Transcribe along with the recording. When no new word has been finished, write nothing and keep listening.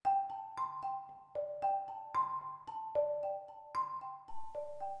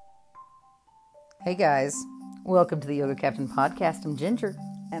Hey guys, welcome to the Yoga Captain Podcast. I'm Ginger,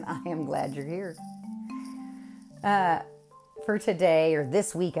 and I am glad you're here. For today, or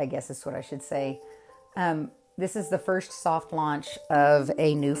this week, I guess is what I should say, this is the first soft launch of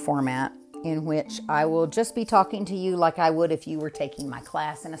a new format in which I will just be talking to you like I would if you were taking my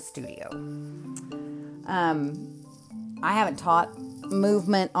class in a studio. I haven't taught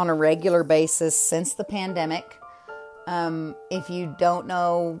movement on a regular basis since the pandemic. If you don't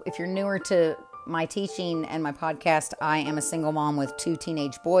know, if you're newer to my teaching and my podcast, I am a single mom with 2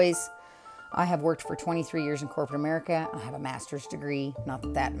 teenage boys. I have worked for 23 years in corporate America. I have a master's degree. Not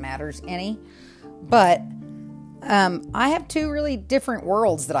that that matters any. But I have 2 really different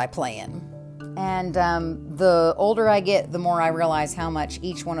worlds that I play in. And the older I get, the more I realize how much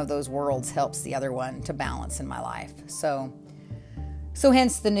each one of those worlds helps the other one to balance in my life. So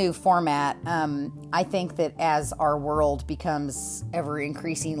hence the new format. I think that as our world becomes ever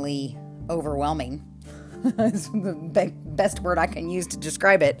increasingly overwhelming, is the best word I can use to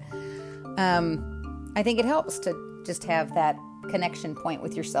describe it, I think it helps to just have that connection point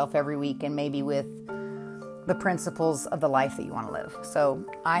with yourself every week and maybe with the principles of the life that you want to live. So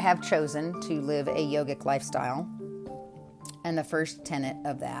I have chosen to live a yogic lifestyle, and the first tenet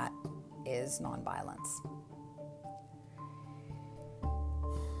of that is nonviolence.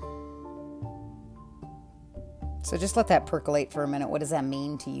 So just let that percolate for a minute. What does that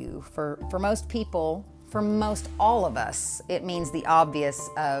mean to you? For most people, for most all of us, it means the obvious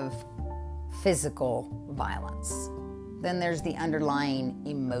of physical violence. Then there's the underlying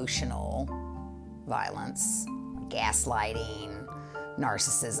emotional violence, gaslighting,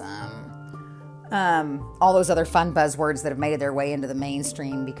 narcissism, all those other fun buzzwords that have made their way into the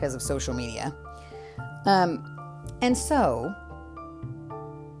mainstream because of social media. And so,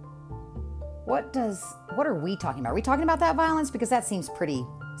 what are we talking about? Are we talking about that violence? Because that seems pretty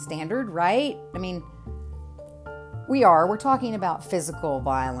standard, right? I mean, we're talking about physical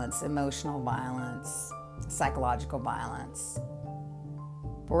violence, emotional violence, psychological violence.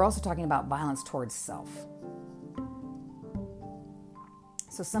 But we're also talking about violence towards self.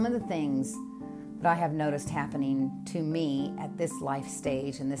 So some of the things that I have noticed happening to me at this life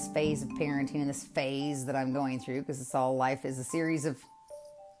stage and this phase of parenting and this phase that I'm going through, because it's all life is a series of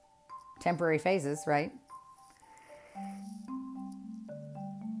temporary phases, right?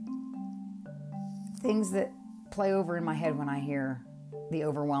 Things that play over in my head when I hear the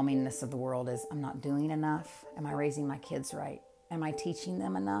overwhelmingness of the world is, I'm not doing enough. Am I raising my kids right? Am I teaching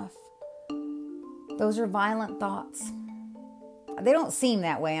them enough? Those are violent thoughts. They don't seem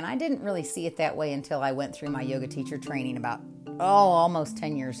that way, and I didn't really see it that way until I went through my yoga teacher training about, almost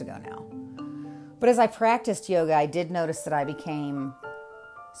 10 years ago now. But as I practiced yoga, I did notice that I became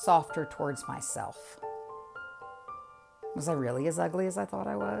softer towards myself. Was I really as ugly as I thought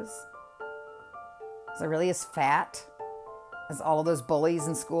I was? Was I really as fat as all of those bullies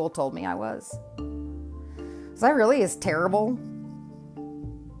in school told me I was? Was I really as terrible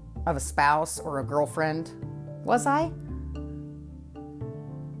of a spouse or a girlfriend? Was I?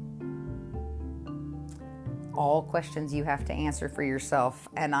 All questions you have to answer for yourself.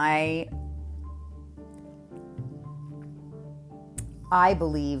 And I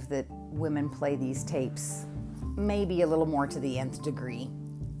believe that women play these tapes maybe a little more to the nth degree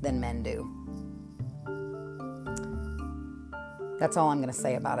than men do. That's all I'm going to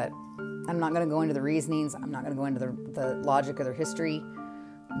say about it. I'm not going to go into the reasonings. I'm not going to go into the logic of their history.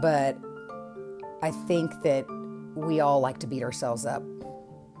 But I think that we all like to beat ourselves up.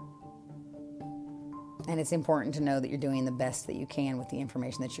 And it's important to know that you're doing the best that you can with the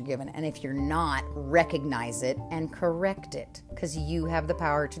information that you're given. And if you're not, recognize it and correct it, because you have the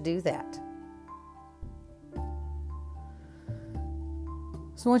power to do that.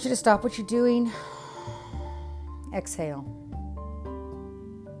 So I want you to stop what you're doing. Exhale.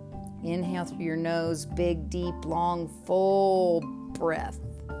 Inhale through your nose, big, deep, long, full breath.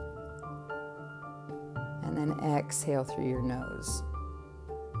 And then exhale through your nose.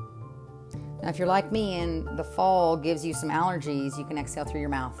 Now, if you're like me and the fall gives you some allergies, you can exhale through your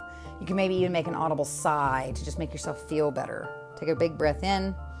mouth. You can maybe even make an audible sigh to just make yourself feel better. Take a big breath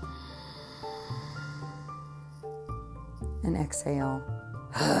in. And exhale.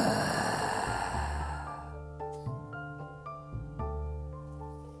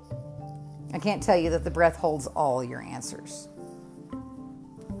 I can't tell you that the breath holds all your answers.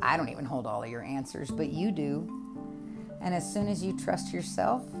 I don't even hold all of your answers, but you do. And as soon as you trust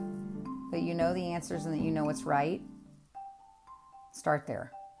yourself, that you know the answers and that you know what's right, start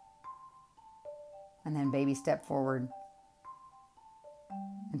there. And then baby step forward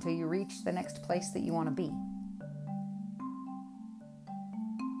until you reach the next place that you want to be.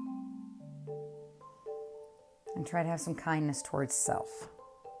 And try to have some kindness towards self.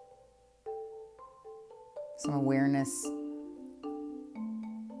 Some awareness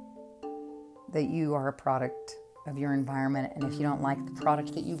that you are a product of your environment. And if you don't like the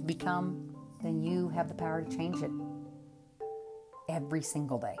product that you've become, then you have the power to change it every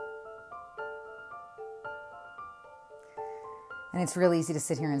single day. And it's real easy to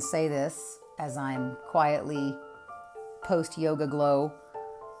sit here and say this as I'm quietly post-yoga glow.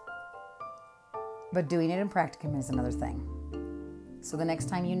 But doing it in practicum is another thing. So the next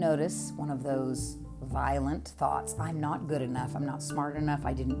time you notice one of those violent thoughts, I'm not good enough, I'm not smart enough,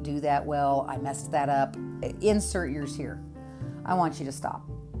 I didn't do that well, I messed that up, insert yours here. I want you to stop.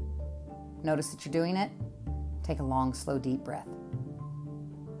 Notice that you're doing it. Take a long, slow, deep breath.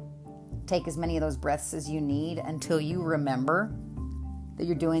 Take as many of those breaths as you need until you remember that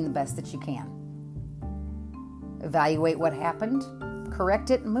you're doing the best that you can. Evaluate what happened, correct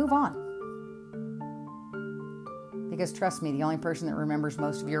it, and move on. Because trust me, the only person that remembers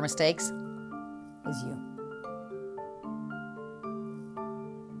most of your mistakes is you.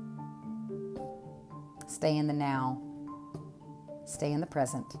 Stay in the now. Stay in the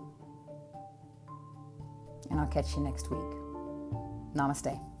present. And I'll catch you next week.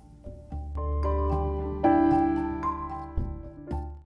 Namaste.